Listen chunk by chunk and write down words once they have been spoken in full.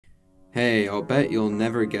Hey, I'll bet you'll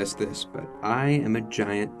never guess this, but I am a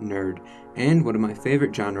giant nerd, and one of my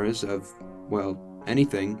favorite genres of, well,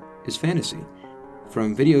 anything, is fantasy.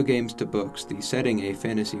 From video games to books, the setting a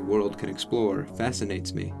fantasy world can explore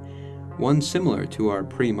fascinates me. One similar to our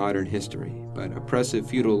pre-modern history, but oppressive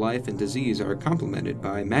feudal life and disease are complemented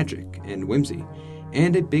by magic and whimsy.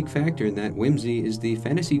 And a big factor in that whimsy is the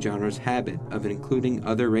fantasy genre's habit of including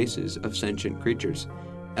other races of sentient creatures.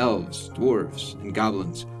 Elves, dwarves, and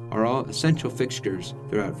goblins are all essential fixtures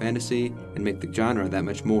throughout fantasy and make the genre that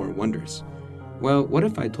much more wondrous. Well, what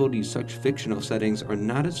if I told you such fictional settings are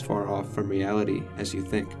not as far off from reality as you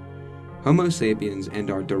think? Homo sapiens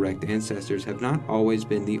and our direct ancestors have not always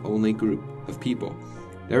been the only group of people.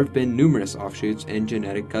 There have been numerous offshoots and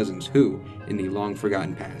genetic cousins who, in the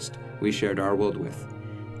long-forgotten past, we shared our world with.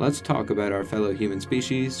 Let's talk about our fellow human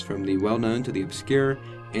species, from the well-known to the obscure,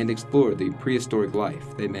 and explore the prehistoric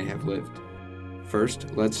life they may have lived. First,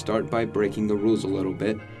 let's start by breaking the rules a little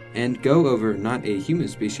bit, and go over not a human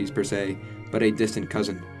species per se, but a distant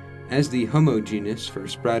cousin. As the Homo genus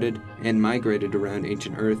first sprouted and migrated around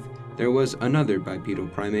ancient Earth, there was another bipedal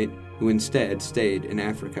primate who instead stayed in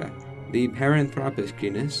Africa. The Paranthropus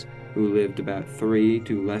genus, who lived about 3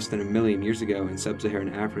 to less than a million years ago in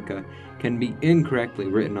sub-Saharan Africa, can be incorrectly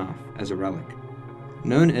written off as a relic.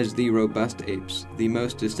 Known as the robust apes, the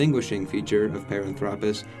most distinguishing feature of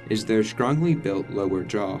Paranthropus is their strongly built lower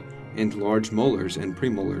jaw and large molars and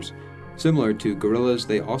premolars. Similar to gorillas,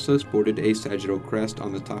 they also sported a sagittal crest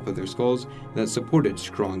on the top of their skulls that supported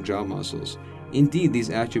strong jaw muscles. Indeed, these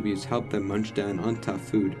attributes helped them munch down on tough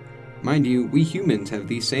food. Mind you, we humans have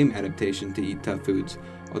the same adaptation to eat tough foods,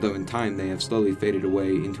 although in time they have slowly faded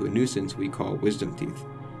away into a nuisance we call wisdom teeth.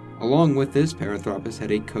 Along with this, Paranthropus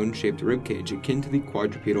had a cone-shaped ribcage akin to the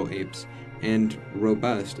quadrupedal apes, and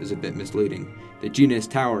robust is a bit misleading, the genus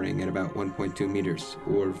towering at about 1.2 meters,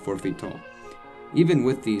 or 4 feet tall. Even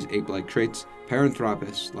with these ape-like traits,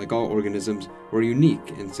 Paranthropus, like all organisms, were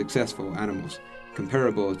unique and successful animals,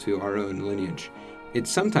 comparable to our own lineage.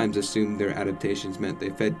 It's sometimes assumed their adaptations meant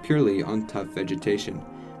they fed purely on tough vegetation,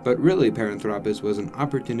 but really Paranthropus was an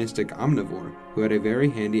opportunistic omnivore who had a very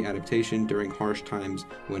handy adaptation during harsh times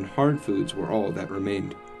when hard foods were all that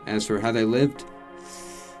remained. As for how they lived,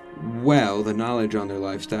 well, the knowledge on their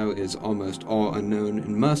lifestyle is almost all unknown,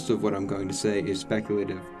 and most of what I'm going to say is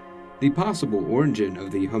speculative. The possible origin of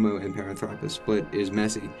the Homo and Paranthropus split is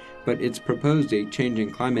messy, but it's proposed a changing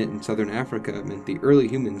climate in southern Africa meant the early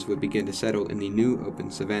humans would begin to settle in the new open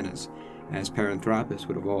savannas, as Paranthropus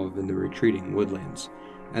would evolve in the retreating woodlands.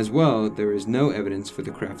 As well, there is no evidence for the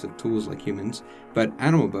craft of tools like humans, but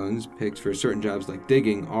animal bones picked for certain jobs like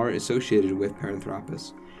digging are associated with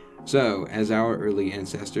Paranthropus. So, as our early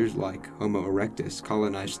ancestors like Homo erectus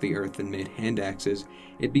colonized the earth and made hand axes,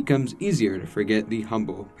 it becomes easier to forget the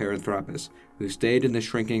humble Paranthropus who stayed in the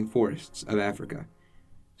shrinking forests of Africa.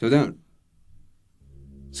 So don't.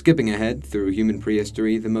 Skipping ahead through human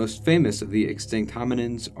prehistory, the most famous of the extinct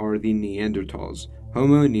hominins are the Neanderthals,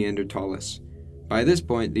 Homo neanderthalis. By this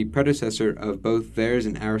point, the predecessor of both theirs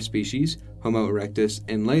and our species, Homo erectus,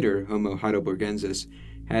 and later Homo heidelbergensis,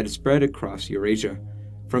 had spread across Eurasia.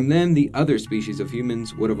 From them, the other species of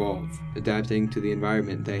humans would evolve, adapting to the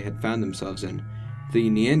environment they had found themselves in. The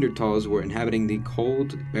Neanderthals were inhabiting the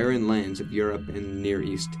cold, barren lands of Europe and the Near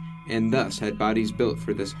East, and thus had bodies built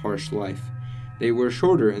for this harsh life. They were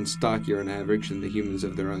shorter and stockier on average than the humans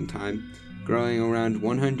of their own time, growing around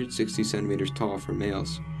 160 centimeters tall for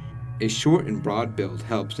males. A short and broad build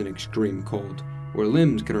helps in extreme cold, where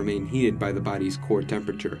limbs can remain heated by the body's core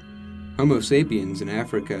temperature. Homo sapiens in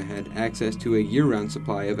Africa had access to a year-round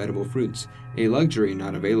supply of edible fruits, a luxury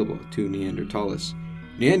not available to Neanderthalis.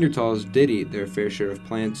 Neanderthals did eat their fair share of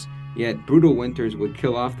plants, yet brutal winters would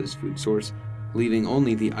kill off this food source, leaving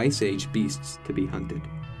only the Ice Age beasts to be hunted.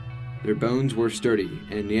 Their bones were sturdy,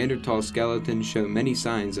 and Neanderthal skeletons show many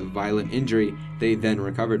signs of violent injury they then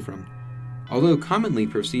recovered from. Although commonly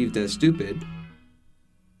perceived as stupid,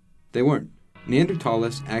 they weren't.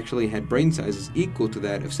 Neanderthalis actually had brain sizes equal to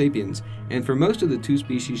that of sapiens, and for most of the two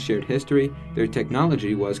species' shared history, their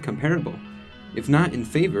technology was comparable, if not in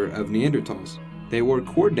favor of Neanderthals. They were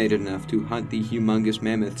coordinated enough to hunt the humongous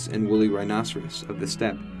mammoths and woolly rhinoceros of the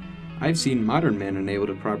steppe. I've seen modern men unable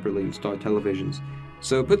to properly install televisions,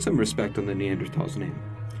 so put some respect on the Neanderthals' name.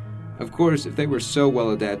 Of course, if they were so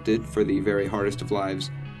well adapted for the very hardest of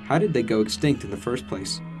lives, how did they go extinct in the first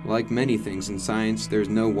place? Like many things in science, there's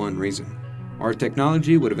no one reason. Our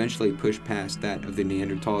technology would eventually push past that of the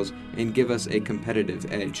Neanderthals and give us a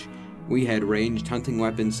competitive edge. We had ranged hunting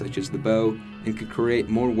weapons such as the bow and could create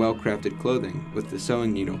more well-crafted clothing with the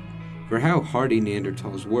sewing needle. For how hardy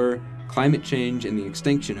Neanderthals were, Climate change and the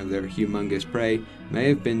extinction of their humongous prey may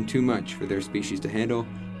have been too much for their species to handle,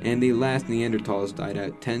 and the last Neanderthals died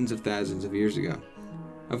out tens of thousands of years ago.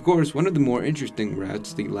 Of course, one of the more interesting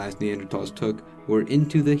routes the last Neanderthals took were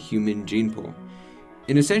into the human gene pool.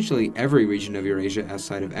 In essentially every region of Eurasia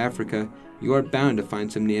outside of Africa, you are bound to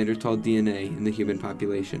find some Neanderthal DNA in the human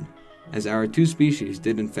population, as our two species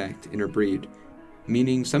did in fact interbreed,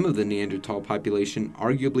 meaning some of the Neanderthal population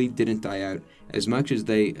arguably didn't die out as much as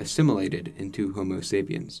they assimilated into Homo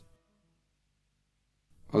sapiens.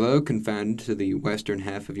 Although confined to the western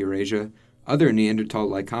half of Eurasia, other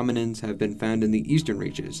Neanderthal-like hominins have been found in the eastern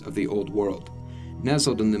reaches of the Old World.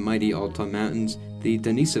 Nestled in the mighty Altai Mountains, the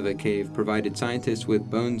Denisova cave provided scientists with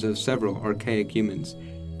bones of several archaic humans,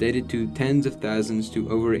 dated to tens of thousands to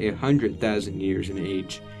over 100,000 years in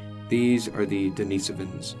age. These are the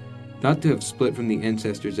Denisovans. Thought to have split from the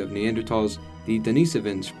ancestors of Neanderthals, the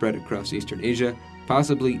Denisovans spread across eastern Asia,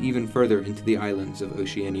 possibly even further into the islands of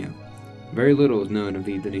Oceania. Very little is known of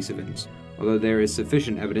the Denisovans, although there is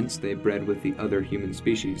sufficient evidence they bred with the other human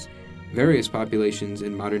species. Various populations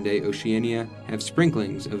in modern-day Oceania have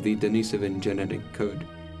sprinklings of the Denisovan genetic code,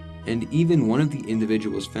 and even one of the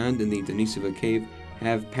individuals found in the Denisova cave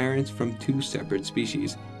have parents from two separate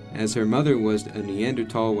species, as her mother was a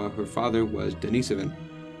Neanderthal while her father was Denisovan.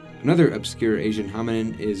 Another obscure Asian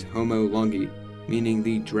hominin is Homo longi, meaning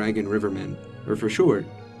the dragon rivermen, or for short,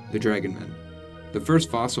 the dragon men. The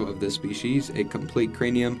first fossil of this species, a complete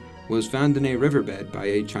cranium, was found in a riverbed by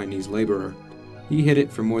a Chinese laborer. He hid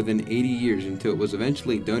it for more than 80 years until it was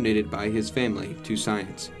eventually donated by his family to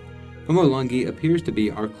science. Homo longi appears to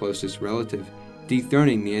be our closest relative,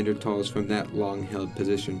 dethroning Neanderthals from that long-held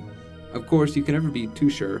position. Of course, you can never be too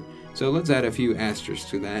sure, so let's add a few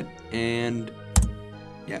asterisks to that, and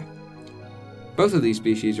yeah. Both of these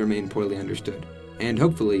species remain poorly understood, and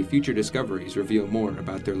hopefully future discoveries reveal more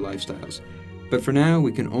about their lifestyles. But for now,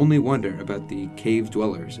 we can only wonder about the cave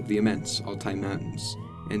dwellers of the immense Altai Mountains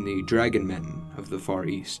and the dragon men of the Far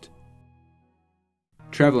East.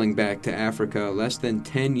 Traveling back to Africa less than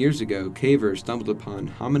 10 years ago, cavers stumbled upon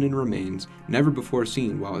hominin remains never before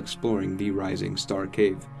seen while exploring the Rising Star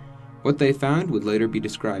Cave. What they found would later be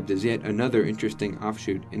described as yet another interesting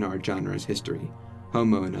offshoot in our genre's history,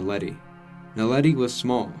 Homo naledi. Naledi was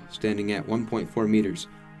small, standing at 1.4 meters,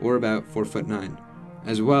 or about 4'9".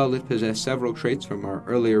 As well, it possessed several traits from our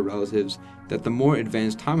earlier relatives that the more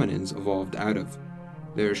advanced hominins evolved out of.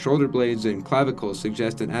 Their shoulder blades and clavicles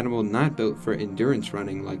suggest an animal not built for endurance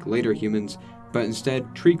running like later humans, but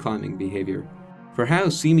instead tree-climbing behavior. For how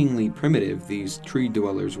seemingly primitive these tree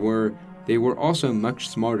dwellers were, they were also much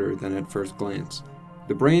smarter than at first glance.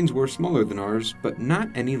 The brains were smaller than ours, but not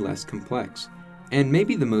any less complex. And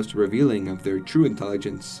maybe the most revealing of their true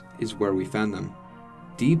intelligence is where we found them.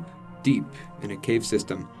 Deep in a cave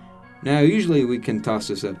system. Now, usually we can toss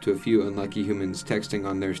this up to a few unlucky humans texting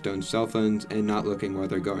on their stone cell phones and not looking where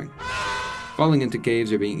they're going. Falling into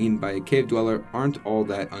caves or being eaten by a cave dweller aren't all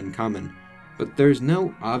that uncommon, but there's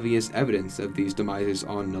no obvious evidence of these demises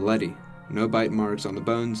on naledi. No bite marks on the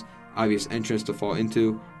bones, obvious entrance to fall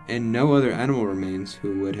into, and no other animal remains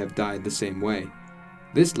who would have died the same way.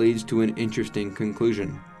 This leads to an interesting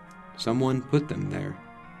conclusion. Someone put them there.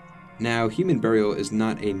 Now, human burial is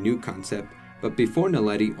not a new concept, but before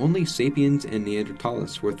naledi, only sapiens and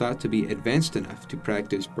Neanderthals were thought to be advanced enough to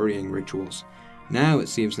practice burying rituals. Now it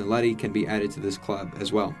seems naledi can be added to this club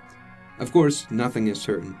as well. Of course, nothing is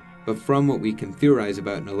certain, but from what we can theorize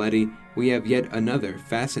about naledi, we have yet another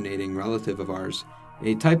fascinating relative of ours,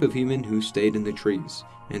 a type of human who stayed in the trees,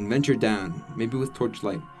 and ventured down, maybe with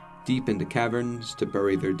torchlight, deep into caverns to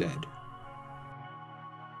bury their dead.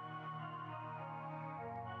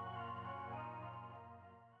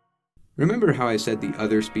 Remember how I said the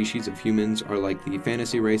other species of humans are like the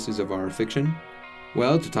fantasy races of our fiction?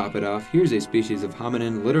 Well, to top it off, here's a species of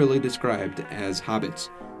hominin literally described as hobbits.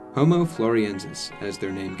 Homo FlorESiensis, as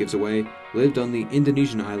their name gives away, lived on the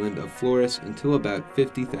Indonesian island of Flores until about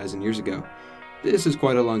 50,000 years ago. This is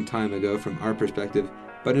quite a long time ago from our perspective,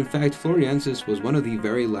 but in fact FlorESiensis was one of the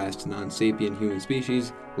very last non-sapient human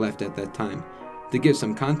species left at that time. To give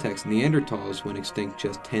some context, Neanderthals went extinct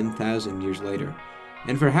just 10,000 years later.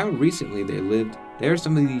 And for how recently they lived, they are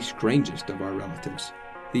some of the strangest of our relatives.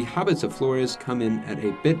 The hobbits of Flores come in at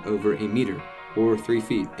a bit over a meter, or 3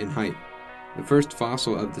 feet, in height. The first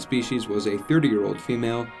fossil of the species was a 30-year-old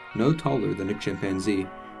female, no taller than a chimpanzee,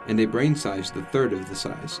 and a brain size the third of the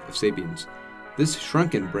size of sapiens. This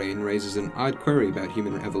shrunken brain raises an odd query about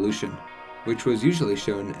human evolution, which was usually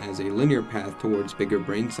shown as a linear path towards bigger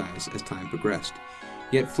brain size as time progressed.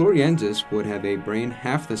 Yet FlorESiensis would have a brain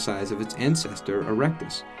half the size of its ancestor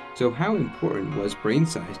Erectus, so how important was brain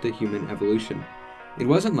size to human evolution? It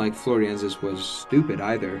wasn't like FlorESiensis was stupid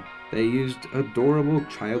either. They used adorable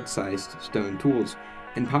child-sized stone tools,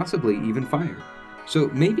 and possibly even fire. So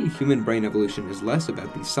maybe human brain evolution is less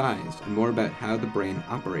about the size and more about how the brain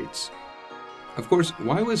operates. Of course,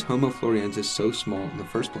 why was Homo FlorESiensis so small in the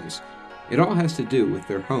first place? It all has to do with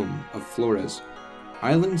their home of Flores.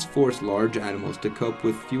 Islands force large animals to cope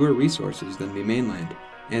with fewer resources than the mainland,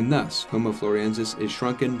 and thus Homo FlorESiensis is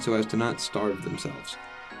shrunken so as to not starve themselves.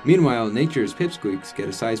 Meanwhile, nature's pipsqueaks get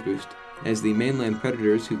a size boost, as the mainland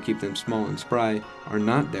predators who keep them small and spry are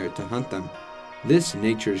not there to hunt them. This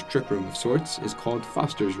nature's trick room of sorts is called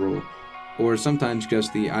Foster's Rule, or sometimes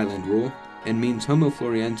just the Island Rule, and means Homo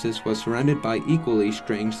FlorESiensis was surrounded by equally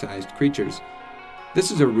strange-sized creatures. This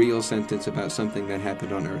is a real sentence about something that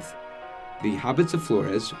happened on Earth. The hobbits of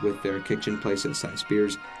Flores, with their kitchen playset-sized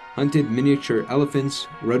spears, hunted miniature elephants,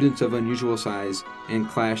 rodents of unusual size, and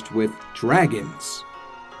clashed with dragons.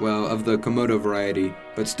 Well, of the Komodo variety,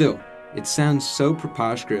 but still, it sounds so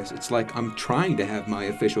preposterous, it's like I'm trying to have my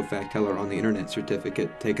official fact teller on the internet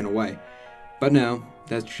certificate taken away. But no,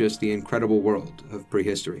 that's just the incredible world of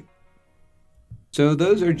prehistory. So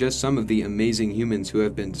those are just some of the amazing humans who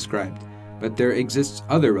have been described, but there exists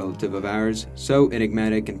other relative of ours, so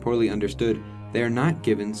enigmatic and poorly understood, they are not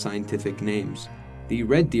given scientific names. The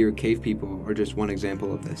red deer cave people are just one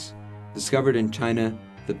example of this. Discovered in China,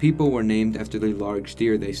 the people were named after the large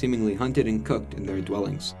deer they seemingly hunted and cooked in their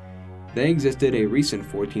dwellings. They existed a recent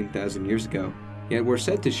 14,000 years ago, yet were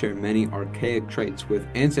said to share many archaic traits with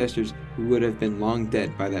ancestors who would have been long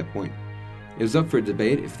dead by that point. It was up for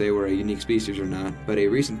debate if they were a unique species or not, but a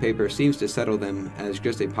recent paper seems to settle them as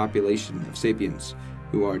just a population of sapiens,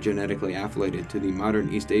 who are genetically affiliated to the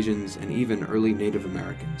modern East Asians and even early Native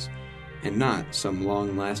Americans, and not some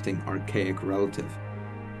long-lasting archaic relative.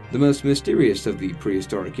 The most mysterious of the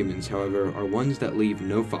prehistoric humans, however, are ones that leave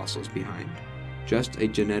no fossils behind. Just a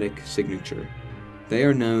genetic signature. They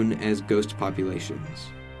are known as ghost populations,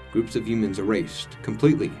 groups of humans erased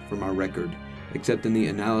completely from our record, except in the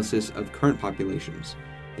analysis of current populations.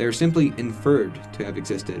 They are simply inferred to have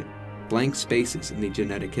existed, blank spaces in the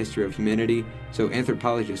genetic history of humanity, so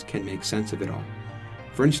anthropologists can make sense of it all.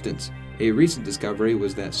 For instance, a recent discovery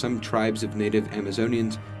was that some tribes of native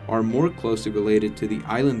Amazonians are more closely related to the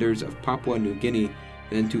islanders of Papua New Guinea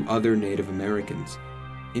than to other Native Americans.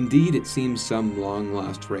 Indeed, it seems some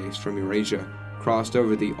long-lost race from Eurasia crossed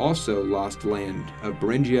over the also lost land of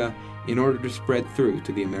Beringia in order to spread through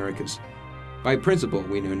to the Americas. By principle,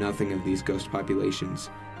 we know nothing of these ghost populations,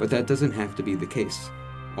 but that doesn't have to be the case.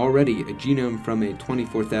 Already, a genome from a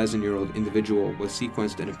 24,000-year-old individual was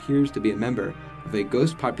sequenced and appears to be a member of a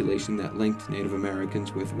ghost population that linked Native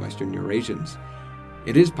Americans with Western Eurasians.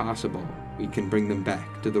 It is possible we can bring them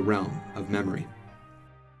back to the realm of memory.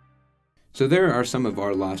 So there are some of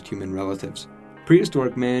our lost human relatives.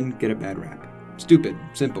 Prehistoric man get a bad rap. Stupid,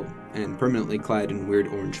 simple, and permanently clad in weird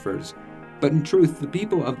orange furs. But in truth, the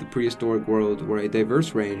people of the prehistoric world were a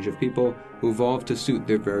diverse range of people who evolved to suit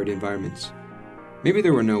their varied environments. Maybe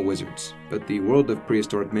there were no wizards, but the world of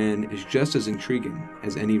prehistoric man is just as intriguing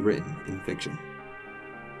as any written in fiction.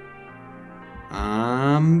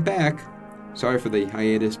 I'm back. Sorry for the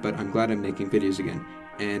hiatus, but I'm glad I'm making videos again,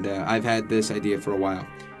 and I've had this idea for a while.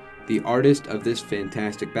 The artist of this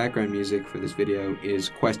fantastic background music for this video is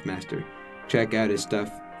Questmaster. Check out his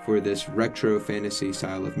stuff for this retro fantasy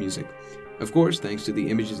style of music. Of course, thanks to the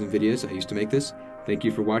images and videos I used to make this. Thank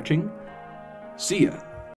you for watching. See ya!